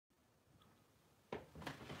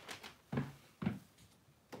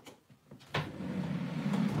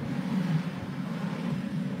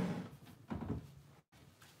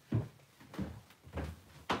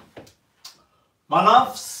My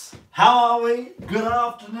loves, how are we? Good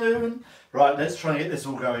afternoon. Right, let's try and get this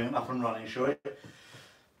all going, up and running, shall we?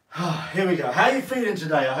 Here we go. How are you feeling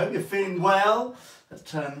today? I hope you're feeling well. Let's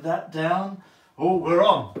turn that down. Oh, we're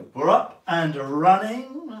on. We're up and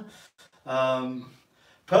running.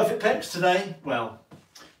 Perfect pecs today. Well,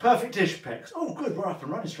 perfect-ish pecs. Oh, good. We're up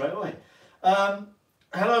and running straight away. Hello,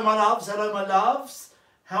 my loves. Hello, my loves.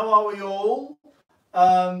 How are we all?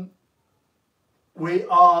 We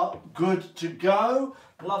are good to go.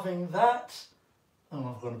 Loving that.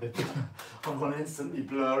 Oh, I've gone a bit. I've gone instantly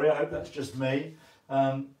blurry. I hope that's just me.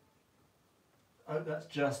 Hope that's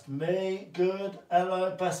just me. Good.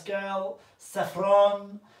 Hello, Pascal,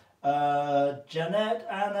 Saffron, Jeanette,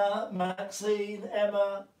 Anna, Maxine,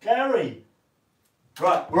 Emma, Gary.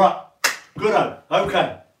 Right, we're up. Good.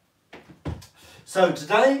 Okay. So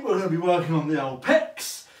today we're going to be working on the old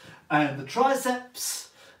pecs and the triceps,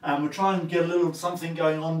 and we're trying to get a little something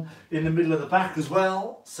going on in the middle of the back as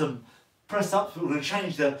well. Some press ups, but we're going to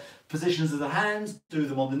change the positions of the hands, do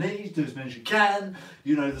them on the knees, do as many as you can.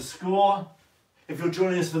 You know the score. If you're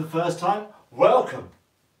joining us for the first time, welcome.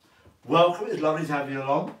 Welcome, it's lovely to have you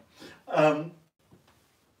along.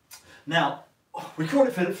 Now, we call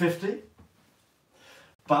it Fit at 50,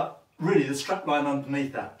 but really the strap line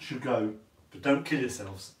underneath that should go, but don't kill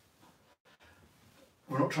yourselves.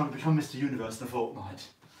 We're not trying to become Mr. Universe in a fortnight,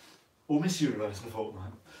 or Miss Universe in a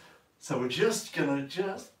fortnight. So we're just going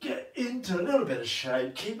to get into a little bit of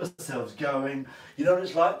shape, keep ourselves going. You know what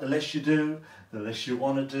it's like, the less you do, the less you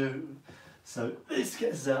want to do. So this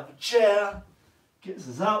gets us out of a chair, gets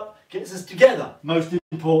us up, gets us together, most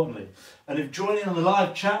importantly. And if joining on the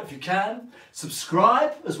live chat, if you can,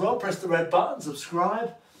 subscribe as well, press the red button,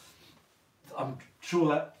 subscribe. I'm sure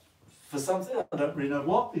that for something, I don't really know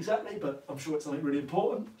what exactly, but I'm sure it's something really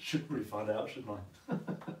important. Should really find out, shouldn't I?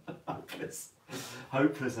 Hopeless.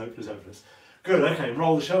 Hopeless. Good, okay,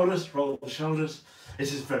 roll the shoulders.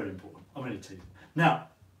 This is very important, I'm going to tell you. Now,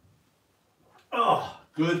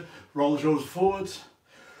 good, roll the shoulders forwards.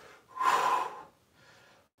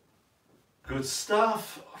 Good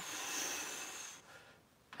stuff.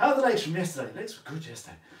 How are the legs from yesterday? Legs were good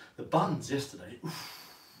yesterday. The buns yesterday,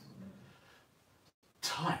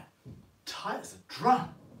 tight as a drum.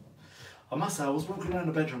 I must say, I was walking around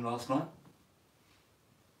the bedroom last night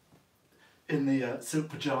in the silk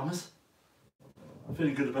pyjamas,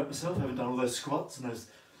 feeling good about myself, having done all those squats and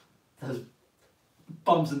those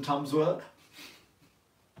bums and tums work.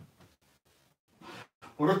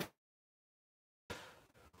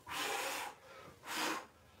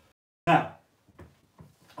 Now,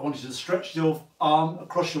 I want you to stretch your arm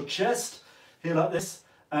across your chest, here like this,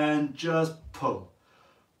 and just pull.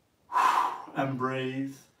 And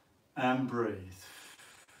breathe, and breathe.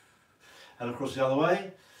 And across the other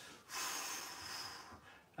way.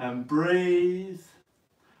 And breathe,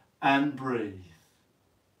 and breathe.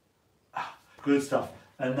 Good stuff.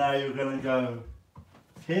 And now you're going to go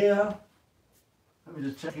here. Let me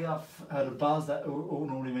just check it up. Out of buzz, that all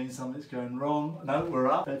normally means something's going wrong. No,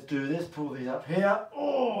 we're up. Let's do this. Pull these up here.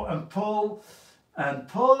 Oh, and pull, and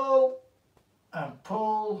pull, and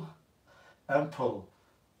pull, and pull.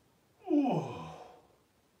 Oh,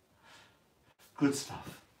 good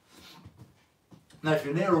stuff. Now, if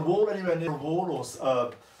you're near a wall, anywhere near a wall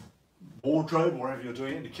or wardrobe, or wherever you're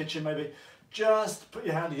doing it, in the kitchen maybe, just put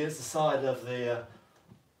your hand against the side of the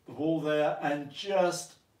wall there and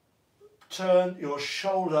just turn your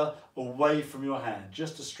shoulder away from your hand,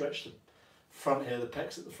 just to stretch the front here, the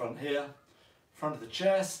pecs at the front here, front of the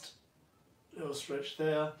chest, little stretch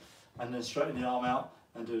there, and then straighten the arm out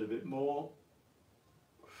and do it a bit more.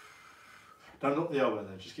 Don't knock the elbow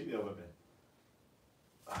there, just keep the elbow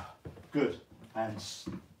bent. Good. And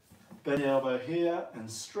bend the elbow here and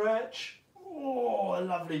stretch. Oh, a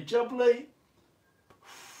lovely jubbly.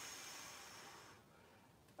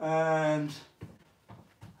 And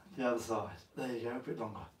the other side. There you go, a bit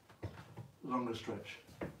longer. Longer stretch.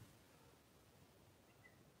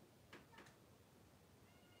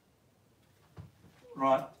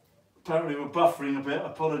 Right, apparently we're buffering a bit,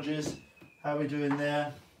 apologies. How are we doing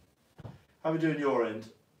there? How are we doing your end?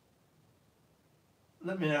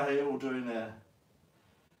 Let me know how you're all doing there.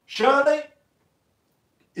 Shirley,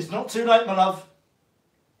 it's not too late, my love.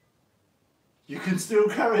 You can still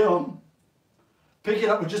carry on. Pick it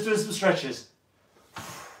up, we're just doing some stretches.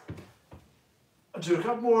 I'll do a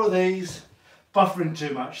couple more of these. Buffering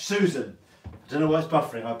too much. Susan, I don't know why it's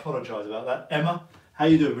buffering, I apologise about that. Emma, how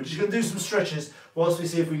you doing? We're just going to do some stretches whilst we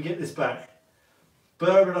see if we can get this back.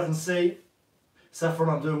 Bourbon, I can see. Saffron,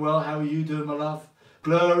 I'm doing well. How are you doing, my love?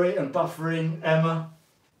 Blurry and buffering, Emma.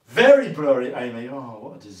 Very blurry, Amy. Oh,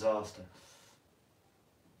 what a disaster.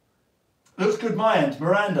 Looks good my end.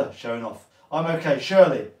 Miranda showing off. I'm okay.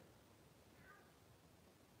 Shirley.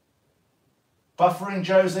 Buffering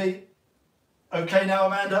Josie. Okay now,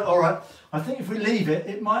 Amanda? Alright. I think if we leave it,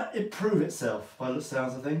 it might improve itself by the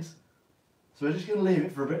sounds of things. So we're just going to leave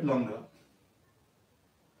it for a bit longer.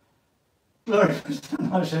 Glory,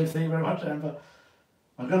 nice shape. Thank you very much, Amber.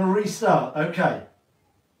 I'm going to restart. Okay.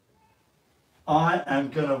 I am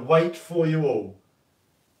going to wait for you all.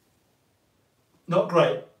 Not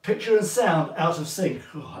great. Picture and sound out of sync.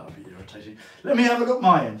 Oh, that'll be irritating. Let me have a look at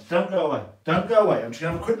my end. Don't go away. Don't go away. I'm just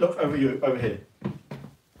going to have a quick look over here.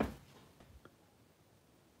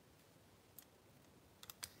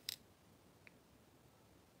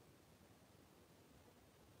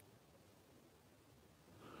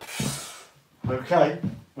 Okay,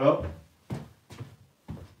 well,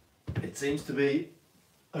 it seems to be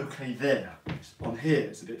okay there. On here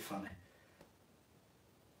it's a bit funny.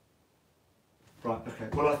 Right, okay.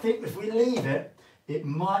 Well, I think if we leave it, it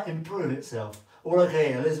might improve itself. All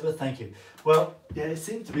okay, Elizabeth, thank you. Well, yeah, it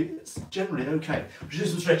seems to be, it's generally okay. We'll do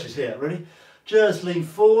some stretches here, ready? Just lean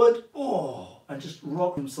forward, and just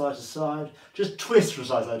rock from side to side. Just twist from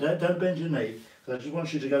side to side, don't bend your knee. So I just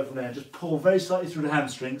want you to go from there and just pull very slightly through the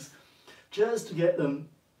hamstrings, just to get them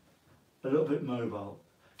a little bit mobile.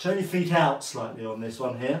 Turn your feet out slightly on this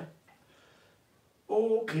one here.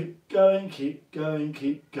 Oh, keep going, keep going,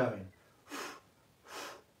 keep going.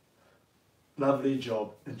 Lovely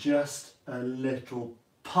job. And just a little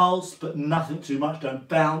pulse, but nothing too much. Don't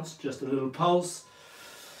bounce, just a little pulse.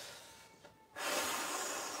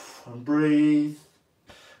 And breathe,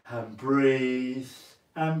 and breathe,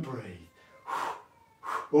 and breathe.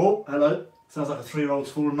 Oh, hello. Sounds like a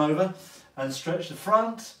 3-year-old's fallen over. And stretch the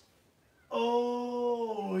front.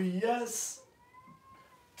 Oh, yes.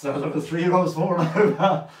 Sounds like a 3-year-old's fallen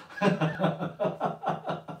over.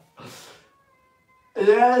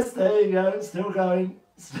 Yes, there you go. Still going.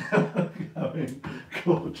 Still going.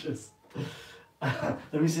 Gorgeous.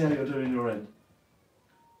 Let me see how you're doing your end.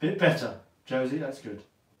 Bit better, Josie. That's good.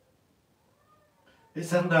 It's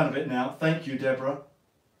settled down a bit now. Thank you, Deborah.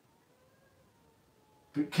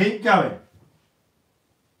 But keep going.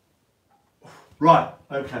 Right,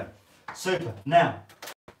 okay. Super. Now,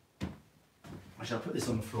 I shall put this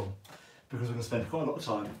on the floor because we're going to spend quite a lot of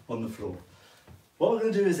time on the floor. What we're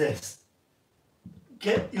going to do is this.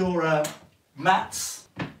 Get your mats.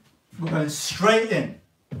 We're going straight in.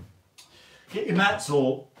 Get your mats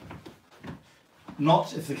or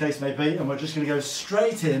not, if the case may be, and we're just going to go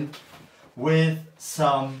straight in with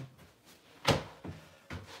some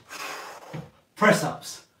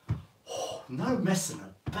press-ups. Oh, no messing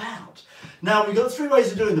about. Now, we've got 3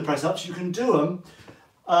 ways of doing the press-ups. You can do them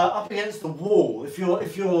up against the wall. If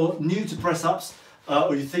you're new to press-ups,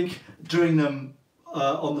 or you think doing them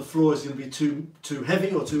on the floor is going to be too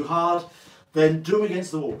heavy or too hard, then do them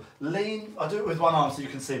against the wall. Lean, I do it with one arm so you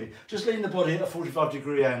can see me. Just lean the body at a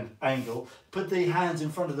 45-degree angle. Put the hands in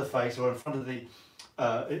front of the face or in front of the,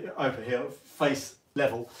 over here, face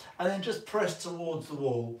level, and then just press towards the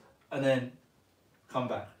wall and then come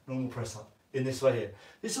back. Normal press up in this way here.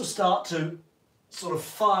 This will start to sort of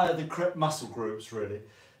fire the muscle groups really,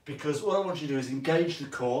 because what I want you to do is engage the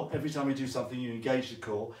core. Every time you do something, you engage the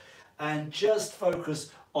core, and just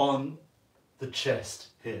focus on the chest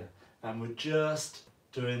here. And we're just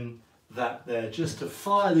doing that there, just to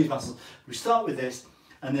fire these muscles. We start with this,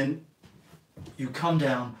 and then you come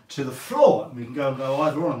down to the floor. And we can go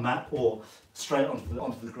either on a mat or straight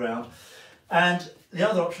onto the ground. And the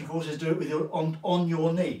other option, of course, is do it with on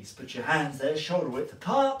your knees. Put your hands there, shoulder width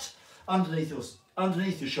apart, underneath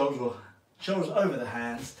your shoulders, or shoulders over the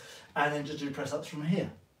hands, and then just do press ups from here,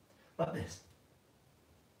 like this.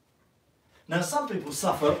 Now, some people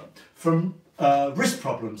suffer from wrist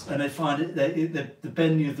problems, and they find the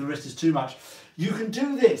bending of the wrist is too much. You can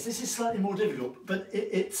do this. This is slightly more difficult, but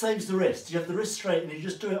it saves the wrist. You have the wrist straight, and you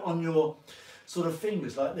just do it on your sort of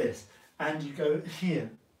fingers like this, and you go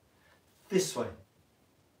here, this way.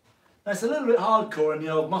 Now, it's a little bit hardcore in the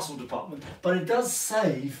old muscle department, but it does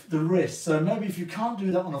save the wrist. So maybe if you can't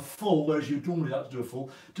do that on a full, whereas you normally like to do a full,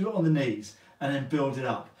 do it on the knees and then build it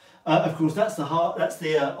up. Of course, that's the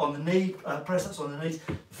on the knee press ups on the knees.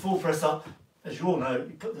 Full press up, as you all know,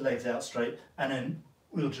 you put the legs out straight, and then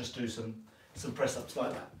we'll just do some press ups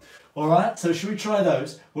like that. All right. So should we try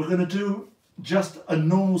those? We're going to do just a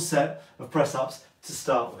normal set of press ups to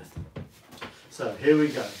start with. So here we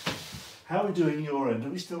go. How are we doing your end? Are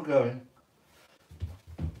we still going?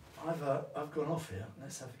 I've gone off here.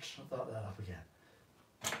 Let's have to start that up again.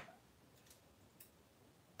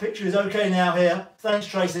 Picture is okay now here. Thanks,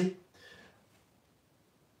 Tracy.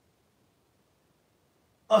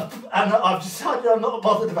 And I've decided I'm not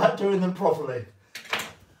bothered about doing them properly.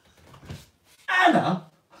 Anna?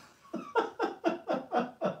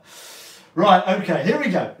 Right, okay, here we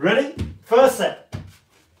go. Ready? First set.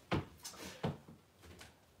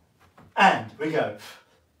 And we go.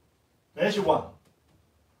 There's your 1,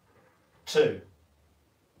 2,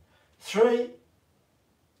 3,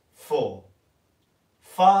 4,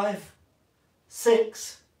 5,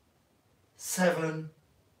 6, 7,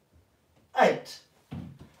 8.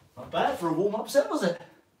 Not bad for a warm-up set, was it?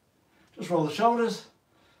 Just roll the shoulders,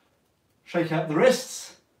 shake out the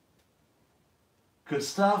wrists. Good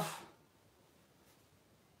stuff.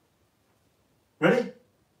 Ready?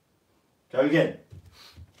 Go again.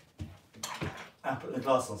 And put the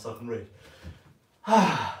glass on so I can read.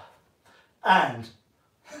 And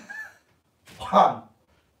 1,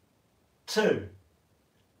 2,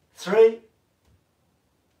 3,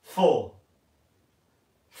 4,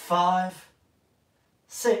 5,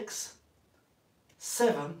 6,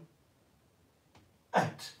 7, 8.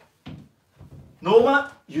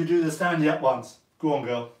 Norma, you do the standing up ones. Go on,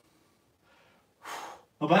 girl.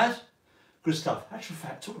 Not bad? Good stuff. Actual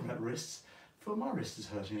fact, talking about wrists, I feel my wrist is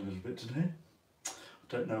hurting a little bit today. I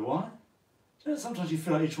don't know why. You know, sometimes you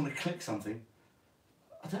feel like you just want to click something.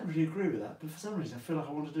 I don't really agree with that, but for some reason I feel like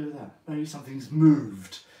I want to do that. Maybe something's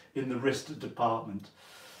moved in the wrist department.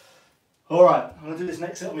 All right, I'm going to do this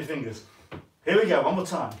next set on my fingers. Here we go, one more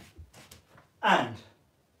time. And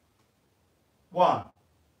 1,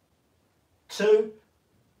 2,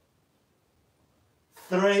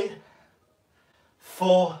 3,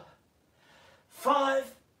 4,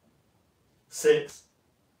 5, 6,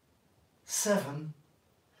 7,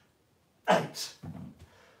 8.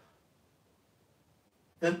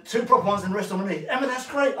 Then 2 proper ones and the rest on my knees. Emma, that's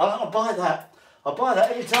great. I'll buy that. I'll buy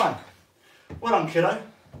that every time. Well done, kiddo.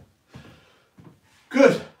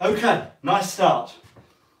 Good. Okay. Nice start.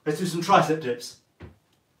 Let's do some tricep dips.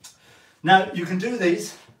 Now, you can do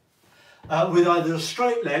these with either a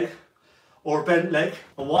straight leg or a bent leg,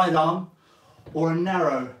 a wide arm or a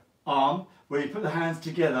narrow arm where you put the hands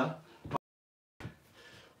together.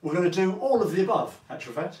 We're going to do all of the above,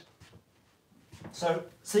 actual fact. So,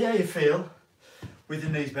 see how you feel with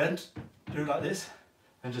your knees bent. Do it like this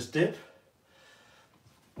and just dip.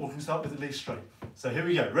 Or we can start with the knees straight. So here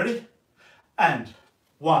we go. Ready? And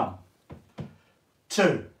 1,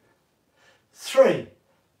 2, 3,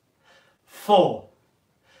 4,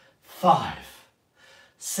 5,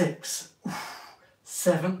 6,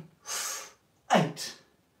 7, 8.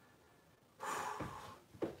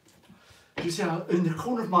 Do you see how in the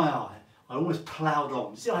corner of my eye I almost ploughed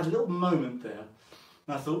on? You see, I had a little moment there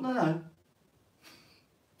and I thought, no,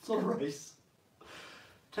 it's not a race.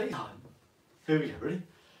 Take your time. Here we go, ready?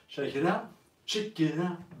 Shake it out, shake it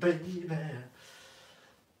out, baby.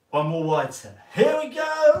 One more wide set. Here we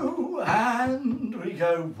go, and we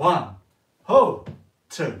go 1,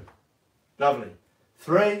 2, lovely,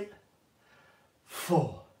 3,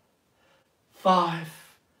 4, 5,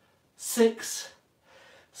 6,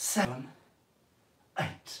 7, 8.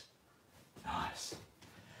 Nice.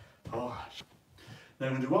 All right. Then we're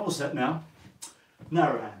going to do one more set now.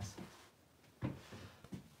 Narrow hands.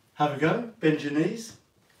 Have a go, bend your knees.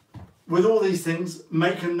 With all these things,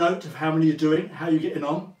 make a note of how many you're doing, how you're getting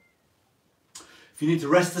on. If you need to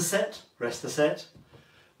rest the set, rest the set.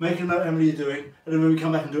 Make a note how many you're doing, and then when we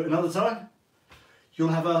come back and do it another time, you'll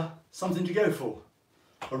have something to go for,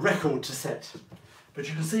 a record to set. But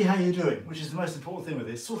you can see how you're doing, which is the most important thing with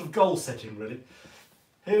this, sort of goal setting really.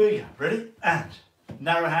 Here we go, ready? And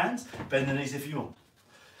narrow hands, bend the knees if you want.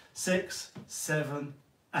 6, 7,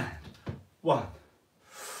 and 1,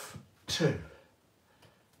 2,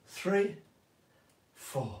 3,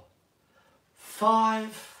 4,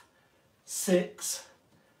 5, 6,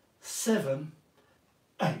 7,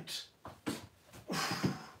 8.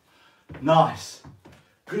 Nice.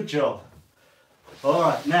 Good job. All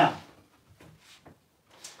right, now,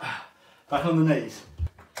 back on the knees.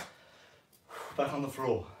 Back on the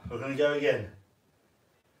floor. We're going to go again.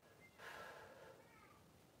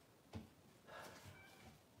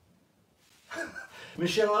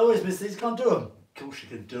 Michelle, I always miss these. Can't do them. Of course you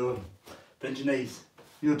can do them. Bend your knees.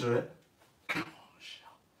 You'll do it. Come on,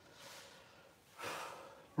 Michelle.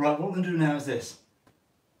 Right, what we're going to do now is this.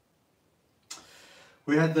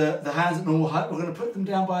 We had the hands at normal height. We're going to put them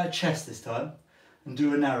down by our chest this time and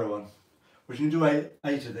do a narrow one. We can do 8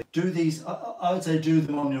 of these. Do these, I would say do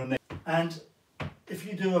them on your neck. And if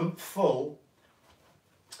you do them full,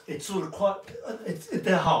 it's sort of quite,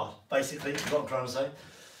 they're hard, basically, is what I'm trying to say,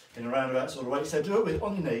 in a roundabout sort of way. So do it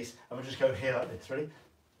on your knees, and we'll just go here like this. Ready?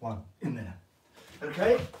 1, in there.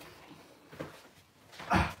 Okay?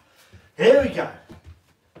 Here we go.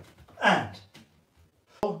 and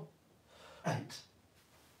 4, 8.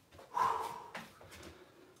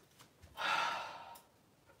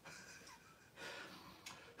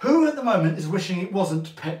 Who at the moment is wishing it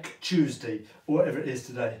wasn't Pec Tuesday, or whatever it is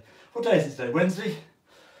today? What day is it today? Wednesday?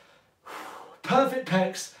 Perfect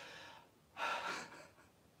pecs.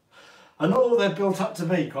 And not all they're built up to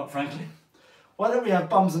be, quite frankly. Why don't we have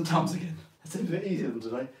bums and tums again? That seems a bit easier than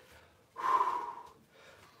today.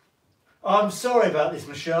 I'm sorry about this,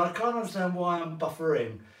 Michelle. I can't understand why I'm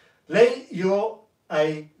buffering. Lee, you're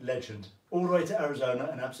a legend. All the way to Arizona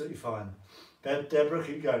and absolutely fine. Deborah,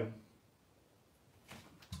 keep going.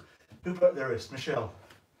 Who broke their wrist? Michelle.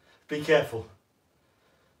 Be careful.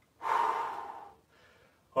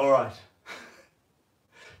 All right.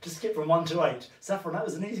 Just skip from 1 to 8. Saffron, that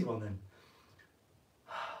was an easy one then.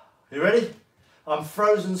 You ready? I'm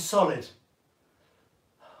frozen solid.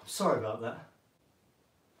 I'm sorry about that.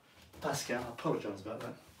 Pascal, I apologise about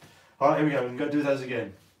that. All right, here we go. We can go do those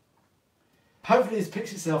again. Hopefully this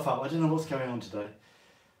picks itself up. I don't know what's going on today.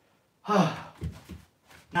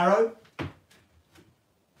 Narrow.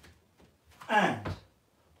 And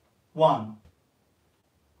 1,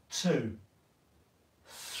 2,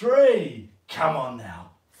 3. Come on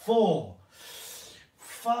now. 4,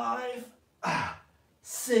 5,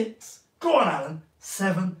 6. Go on, Alan.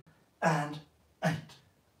 7 and 8.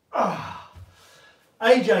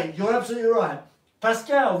 AJ, you're absolutely right.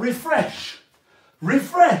 Pascal, refresh.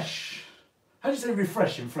 Refresh. How do you say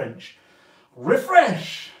refresh in French?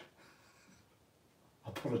 Refresh. I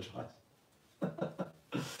apologise.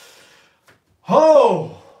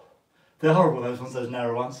 Oh, they're horrible, those ones, those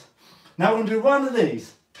narrow ones. Now we're going to do one of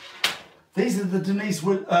these. These are the Denise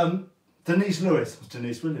Lewis. Denise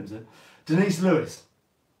Williams, Denise Lewis.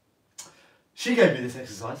 She gave me this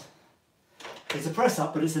exercise. It's a press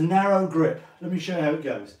up, but it's a narrow grip. Let me show you how it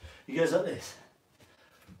goes. It goes like this.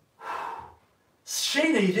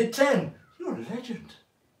 She needed 10. You're a legend.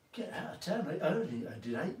 Get out of 10. I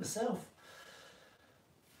did 8 myself.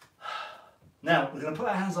 Now we're going to put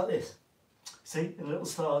our hands like this. See, in a little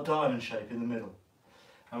star diamond shape in the middle.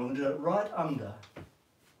 And we're going to do it right under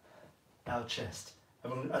our chest.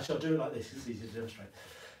 And we're going to, actually, I'll do it like this, it's easy to demonstrate.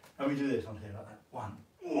 And we do this on here like that. 1,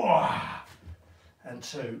 and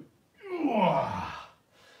 2.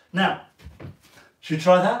 Now, should we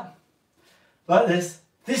try that? Like this.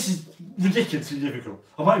 This is ridiculously difficult.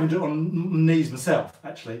 I might even do it on knees myself,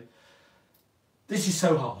 actually. This is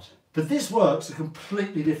so hard. But this works a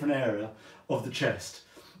completely different area of the chest.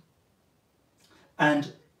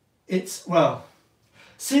 And it's, well,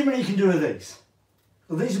 see how many you can do of these.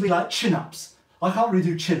 Well, these will be like chin-ups. I can't really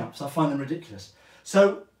do chin-ups. I find them ridiculous.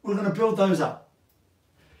 So we're going to build those up.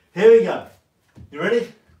 Here we go. You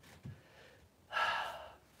ready?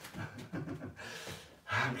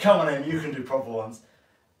 Come on in, you can do proper ones.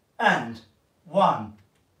 And 1.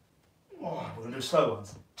 Oh, we're going to do slow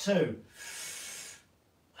ones. 2,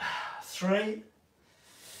 3,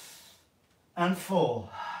 and 4,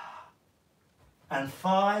 and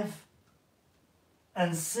 5,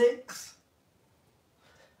 and 6,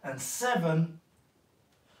 and 7,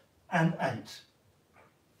 and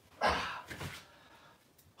 8.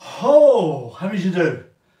 Oh, how many did you do?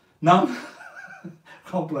 None?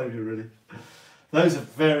 Can't blame you, really. Those are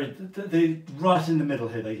they're right in the middle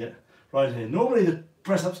here, they get right here. Normally the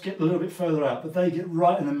press-ups get a little bit further out, but they get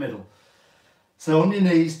right in the middle. So on your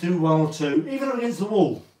knees, do 1 or 2, even against the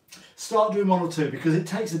wall. Start doing 1 or 2 because it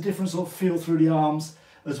takes a different sort of feel through the arms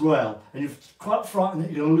as well. And you're quite frightened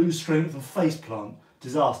that you're going to lose strength and face plant.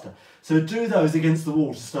 Disaster. So do those against the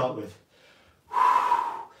wall to start with.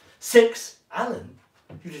 6. Alan,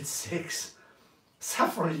 you did 6.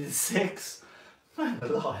 Saffron, you did 6. Man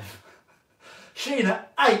alive. Sheena,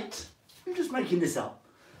 8. I'm just making this up.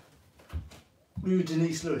 We were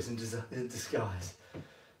Denise Lewis in disguise.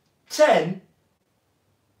 10.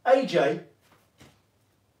 AJ.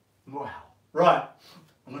 Wow. Right.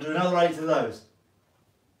 I'm going to do another 8 of those.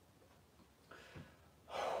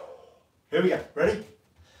 Here we go. Ready?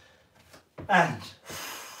 And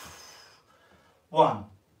 1,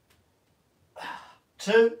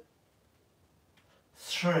 2,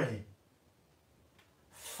 3,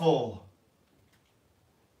 4,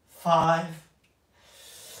 5,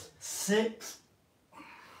 6,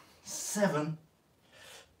 7,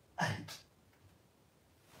 8.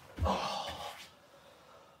 Oh.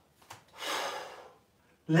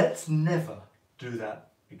 Let's never do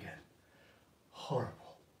that again. Horrible.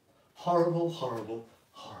 Horrible, horrible,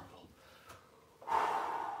 horrible.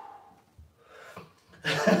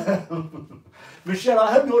 Michelle,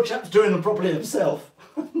 I hope your chap's doing them properly himself.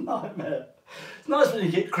 Nightmare. It's nice when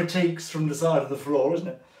you get critiques from the side of the floor, isn't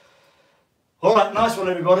it? All right, nice one,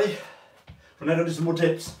 everybody. We're now going to do some more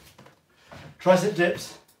dips. Tricep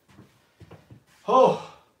dips.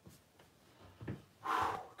 Oh,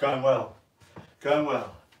 going well, going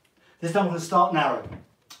well. This time we're going to start narrow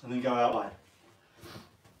and then go out wide.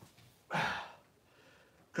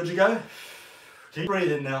 Good to go? Keep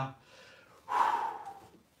breathing now.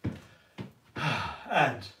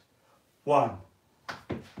 And 1,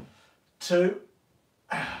 2,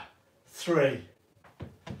 3,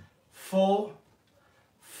 4,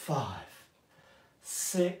 5,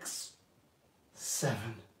 6, 7,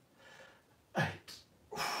 8.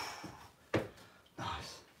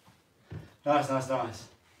 Nice. Nice, nice, nice.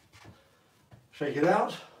 Shake it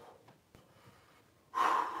out.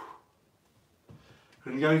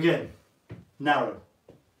 We're going to go again. Narrow.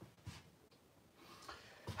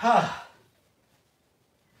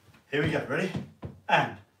 Here we go. Ready?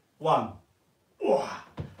 And 1,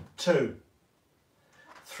 2,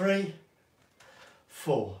 3,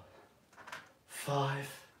 4,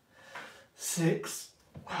 5, 6,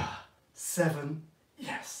 7,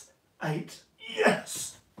 yes, 8,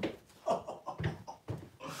 yes. Wow.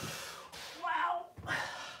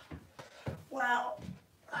 Wow.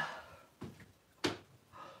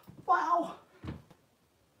 Wow.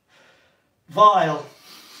 Vile.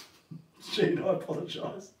 Gene, I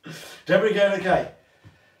apologise. Deborah going okay?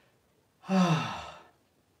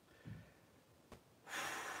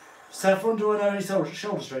 Saffron, do I know any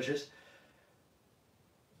shoulder stretches?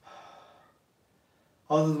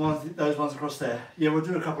 Other than those ones across there. Yeah, we'll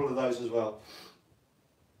do a couple of those as well.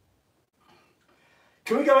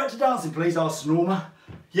 Can we go back to dancing, please? Asked Norma.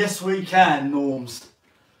 Yes, we can, Norms.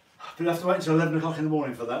 But you'll have to wait until 11 o'clock in the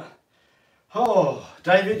morning for that. Oh,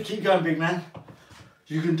 David, keep going, big man.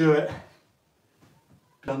 You can do it.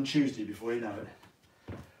 On Tuesday before you know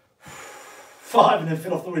it. 5 and then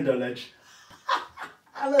fill off the window ledge.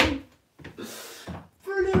 Alan.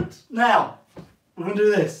 Brilliant. Now, we're going to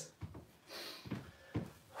do this.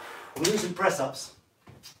 We'll do some press ups.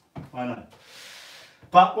 I know.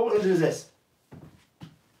 But what we're going to do is this.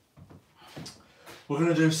 We're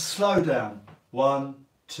going to do slow down. 1,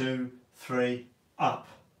 2, 3, up.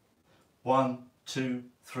 1, 2,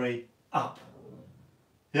 3, up.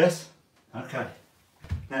 Yes? Okay.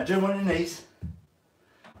 Now do them on your knees.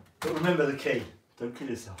 But remember the key. Don't kill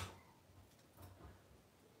yourself.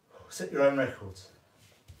 Set your own records.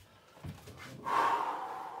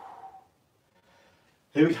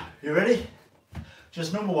 Here we go. You ready?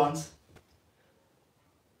 Just normal ones.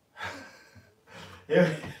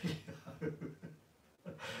 Here we go.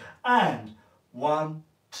 And 1,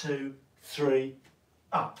 2, 3,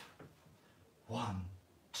 up. 1,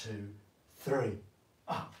 2, 3,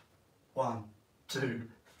 up. 1, 2,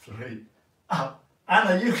 3, up.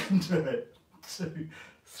 Anna, you can do it. 2,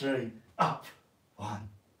 3, up. 1,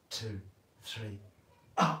 2, 3,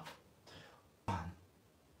 up. 1,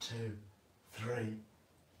 2, 3,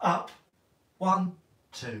 up. 1,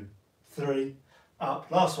 2, 3, up.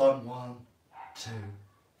 Last one. 1, 2,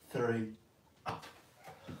 3, up.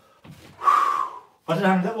 I don't know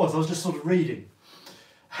how many that was. I was just sort of reading.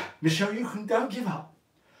 Michelle, don't give up.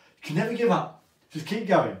 You can never give up. Just keep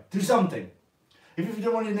going. Do something. Even if you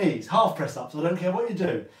do it on your knees, half press ups, I don't care what you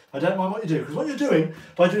do. I don't mind what you do. Because what you're doing,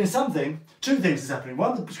 by doing something, two things is happening.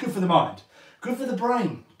 One, it's good for the mind. Good for the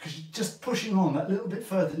brain. Because you're just pushing on that little bit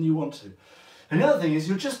further than you want to. And the other thing is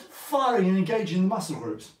you're just firing and engaging the muscle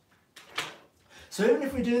groups. So even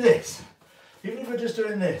if we do this, even if we're just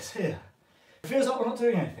doing this, here, it feels like we're not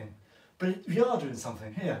doing anything. But we are doing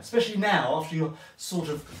something here, especially now after you're sort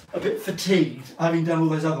of a bit fatigued, having done all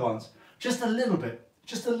those other ones. Just a little bit,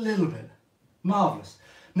 just a little bit. Marvellous.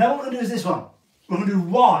 Now what we're going to do is this one. We're going to do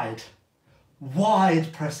wide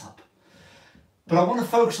press up. But I want to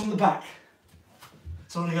focus on the back.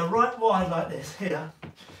 So I'm going to go right wide like this here,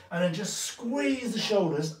 and then just squeeze the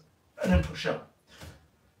shoulders and then push up.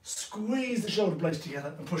 Squeeze the shoulder blades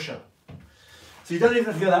together and push up. So you don't even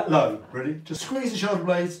have to go that low, really. Just squeeze the shoulder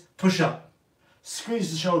blades, push up.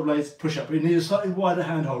 Squeeze the shoulder blades, push up. You need a slightly wider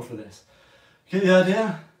handhold for this. Get the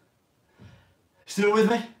idea? Still with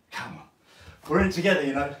me? Come on. We're in it together,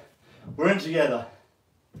 you know. We're in it together.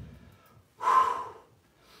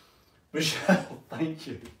 Michelle, thank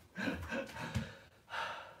you.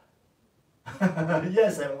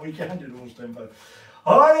 Yes, Emma, we can do launch tempo.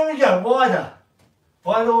 All right, here we go. Wider.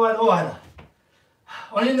 Wider, wider, wider.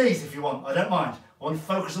 On your knees if you want, I don't mind. I want to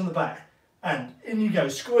focus on the back. And in you go,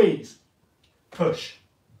 squeeze, push,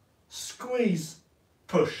 squeeze,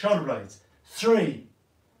 push, shoulder blades. 3,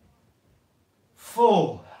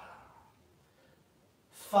 4,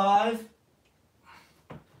 5,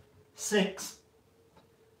 6,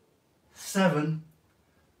 7,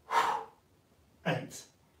 8,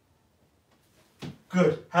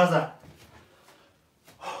 Good, how's that?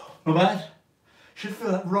 Not bad? Should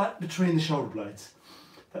feel that right between the shoulder blades,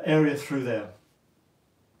 that area through there.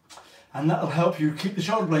 And that'll help you keep the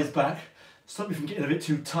shoulder blades back, stop you from getting a bit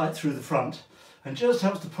too tight through the front, and just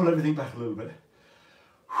helps to pull everything back a little bit.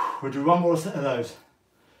 We'll do one more set of those.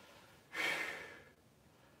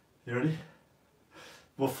 You ready?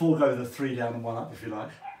 We'll forego the 3 down and 1 up if you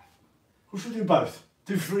like. Or should we do both?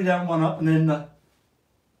 Do 3 down, 1 up, and then...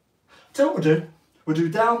 Tell you what we'll do. We'll do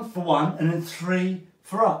down for 1 and then 3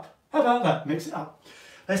 for up. How about that? Mix it up.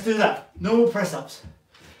 Let's do that. Normal press ups.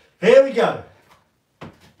 Here we go.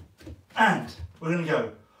 And we're going to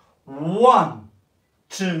go 1,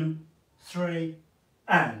 2, 3,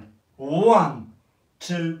 and 1,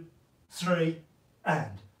 2, 3,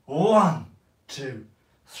 and 1, 2,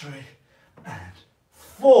 3, and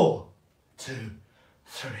 4, 2,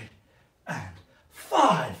 3, and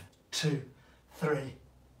 5, 2, 3,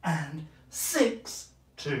 and 6,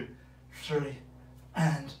 2, 3,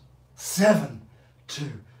 and 7, 2,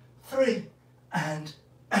 3, and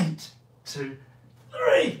 8, 2,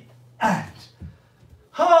 3, and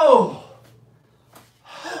ho!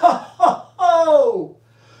 Ho, ho, ho!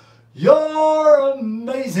 You're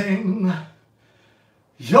amazing!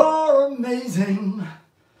 You're amazing!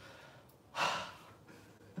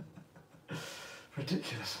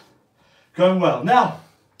 Ridiculous. Going well. Now,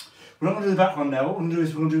 we're not going to do the back one now. What we're going to do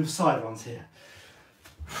is we're going to do the side ones here.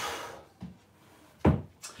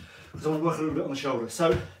 Because I want to work a little bit on the shoulder.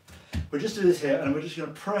 So, we'll just do this here and we're just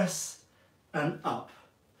going to press and up.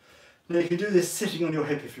 Now you can do this sitting on your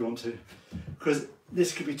hip if you want to, because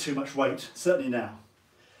this could be too much weight, certainly now.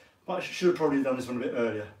 But I should have probably done this one a bit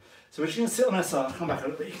earlier. So we're just going to sit on our side. I'll come back a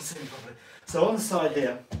little bit, you can see me properly. So on the side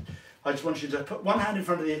here, I just want you to put one hand in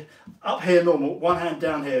front of you, up here normal, one hand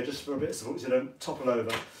down here just for a bit of support so you don't topple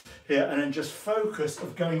over here, and then just focus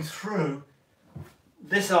of going through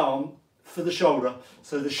this arm for the shoulder,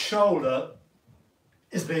 so the shoulder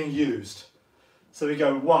is being used. So we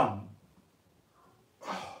go 1,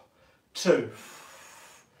 2,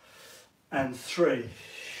 and 3,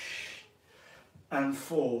 and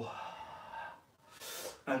 4,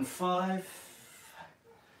 and 5,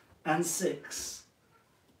 and 6,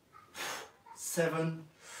 7,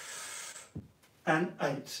 and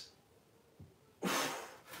 8.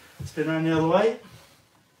 Spin around the other way.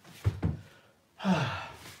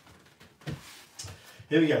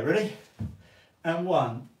 Here we go, ready? And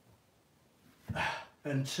 1,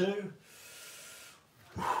 and 2,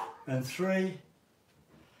 and 3,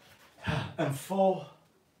 and 4,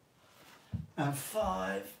 and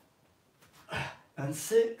 5, and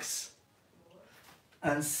 6,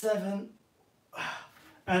 and 7,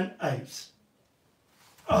 and 8.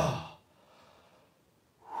 Oh.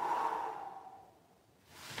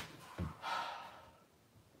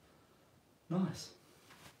 Nice.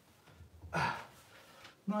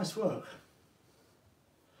 Nice work.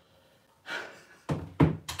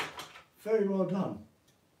 Very well done.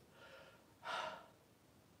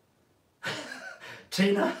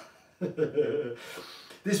 Tina,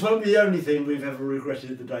 this won't be the only thing we've ever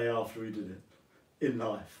regretted the day after we did it in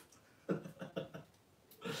life.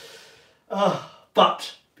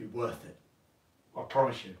 But be worth it. I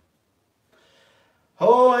promise you.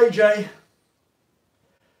 Oh, AJ.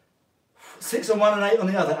 6 on one and 8 on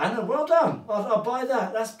the other. Anna, well done. I'll buy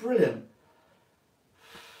that. That's brilliant.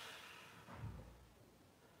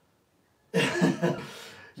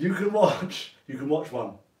 You can watch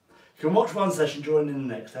one. You can watch one session, join in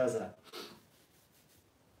the next. How's that?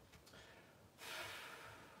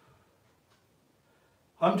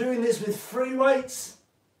 I'm doing this with free weights.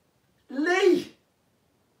 Lee!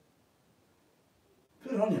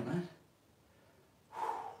 Good on you, man.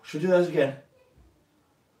 Should we do those again?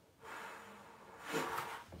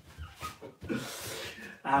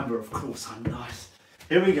 Amber, of course, I'm nice.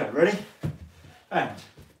 Here we go, ready? And,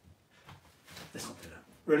 let's not do that.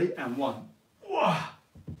 Ready? And 1,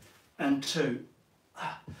 and 2,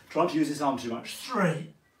 trying to use this arm too much,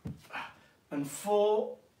 3, and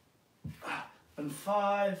 4, and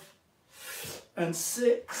 5, and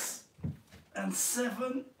 6, and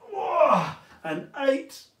 7, and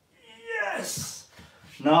 8, yes!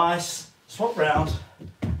 Nice, swap round.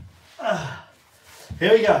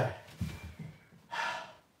 Here we go.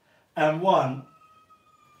 And 1,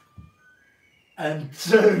 and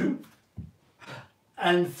 2,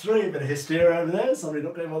 and 3, a bit of hysteria over there, somebody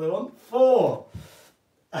not getting what they want, 4,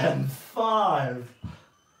 and 5,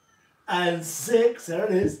 and 6, there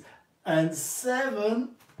it is, and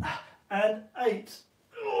 7, and 8.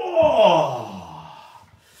 Oh,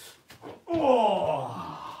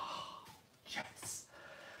 oh, yes.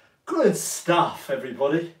 Good stuff,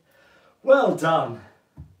 everybody. Well done.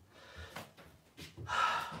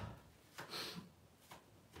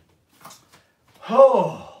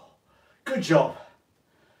 Oh, good job.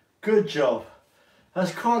 Good job.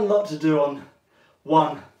 That's quite a lot to do on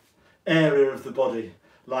one area of the body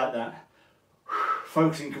like that.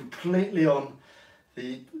 Focusing completely on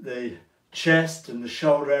the chest and the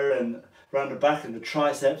shoulder area and around the back and the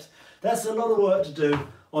triceps. That's a lot of work to do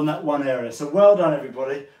on that one area. So well done,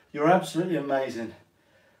 everybody. You're absolutely amazing.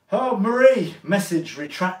 Oh, Marie, message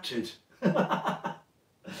retracted.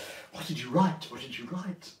 What did you write? What did you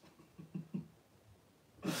write?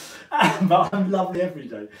 But I'm lovely every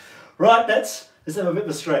day. Right, let's have a bit of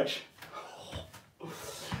a stretch. Why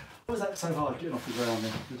was that so hard getting off the ground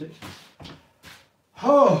there? Ridiculous.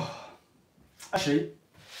 Oh, actually,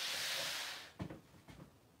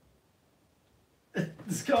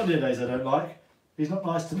 there's cardio days I don't like. He's not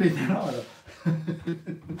nice to me then either.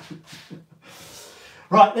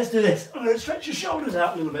 Right, let's do this. I'm going to stretch your shoulders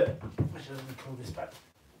out a little bit. Actually, let me pull this back.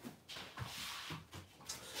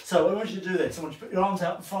 So I want you to do this. I want you to put your arms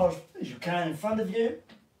out as far as you can in front of you.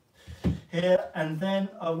 Here, and then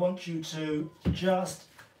I want you to just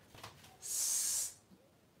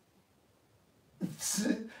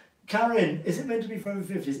Karen, is it meant to be for over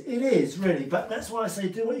 50s? It is, really, but that's why I say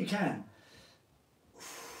do what you can.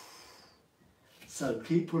 So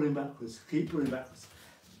keep pulling backwards, keep pulling backwards.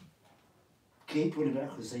 Keep pulling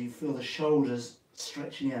backwards so you feel the shoulders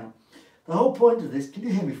stretching out. The whole point of this, can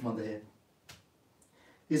you hear me from under here?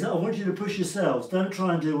 Is that I want you to push yourselves. Don't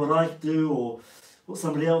try and do what I do or what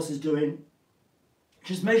somebody else is doing.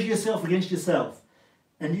 Just measure yourself against yourself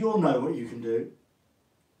and you'll know what you can do.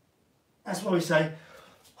 That's why we say,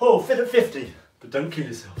 oh, fit at 50, but don't kill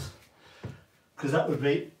yourselves. Because that would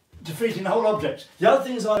be defeating the whole object. The other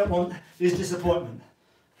thing is I don't want is disappointment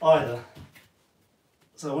either.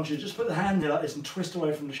 So I want you to just put the hand there like this and twist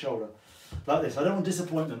away from the shoulder. Like this. I don't want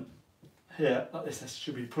disappointment here, like this. That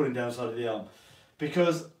should be pulling down the side of the arm.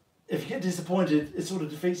 Because if you get disappointed, it sort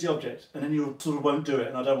of defeats the object and then you sort of won't do it,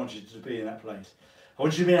 and I don't want you to be in that place. I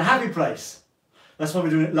want you to be in a happy place. That's why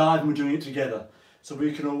we're doing it live and we're doing it together. So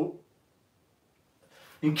we can all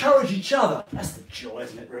encourage each other. That's the joy,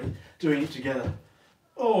 isn't it, really? Doing it together.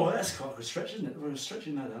 Oh, that's quite a good stretch, isn't it? We're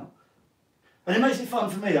stretching that out. And it makes it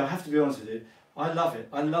fun for me, I have to be honest with you. I love it.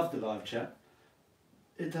 I love the live chat.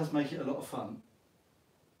 It does make it a lot of fun.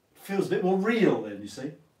 It feels a bit more real then, you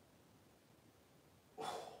see.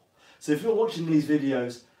 So if you're watching these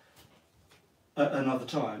videos at another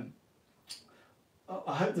time,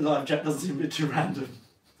 I hope the live chat doesn't seem a bit too random,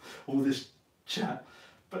 all this chat,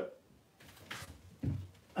 and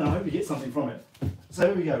I hope you get something from it. So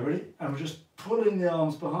here we go, ready? And we're just pulling the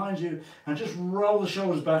arms behind you and just roll the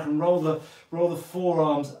shoulders back and roll the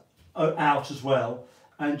forearms out as well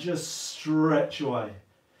and just stretch away.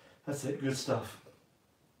 That's it, good stuff.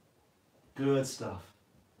 Good stuff.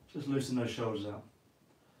 Just loosen those shoulders out.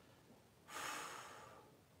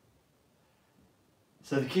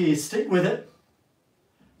 So the key is stick with it.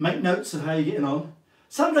 Make notes of how you're getting on.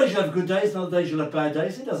 Some days you'll have good days, and other days you'll have bad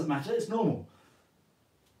days. It doesn't matter, it's normal.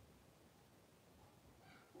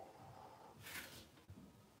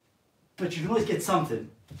 But you can always get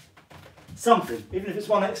something. Something. Even if it's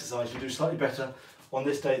one exercise, you do slightly better on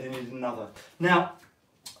this day than you did another. Now,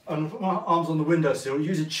 I'm going to put my arms on the windowsill.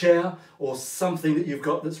 Use a chair or something that you've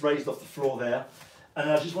got that's raised off the floor there. And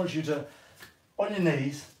I just want you to, on your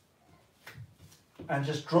knees, and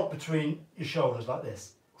just drop between your shoulders like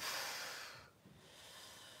this.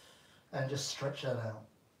 And just stretch that out.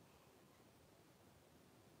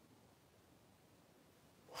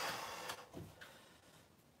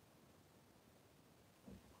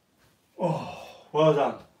 Oh, well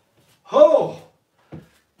done. Oh,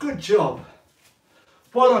 good job.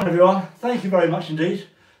 Well done, everyone. Thank you very much indeed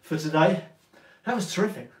for today. That was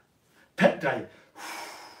terrific. Pec day.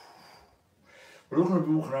 We're all going to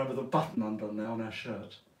be walking around with a button undone now on our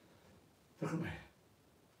shirt. Look at me.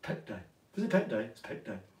 Pec day. Was it Pec day? It's Pec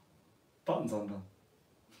day. Buttons undone.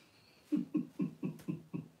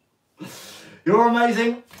 You're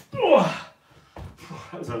amazing. Oh,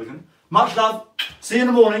 that was elegant. Much love. See you in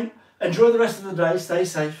the morning. Enjoy the rest of the day. Stay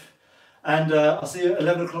safe. And I'll see you at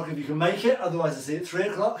 11 o'clock if you can make it. Otherwise, I'll see you at 3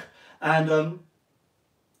 o'clock. And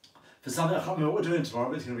for something, I can't remember what we're doing tomorrow,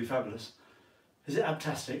 but it's going to be fabulous. Is it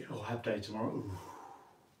Abtastic? Oh, Ab Day tomorrow. Ooh.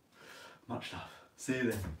 Much love. See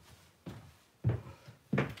you then.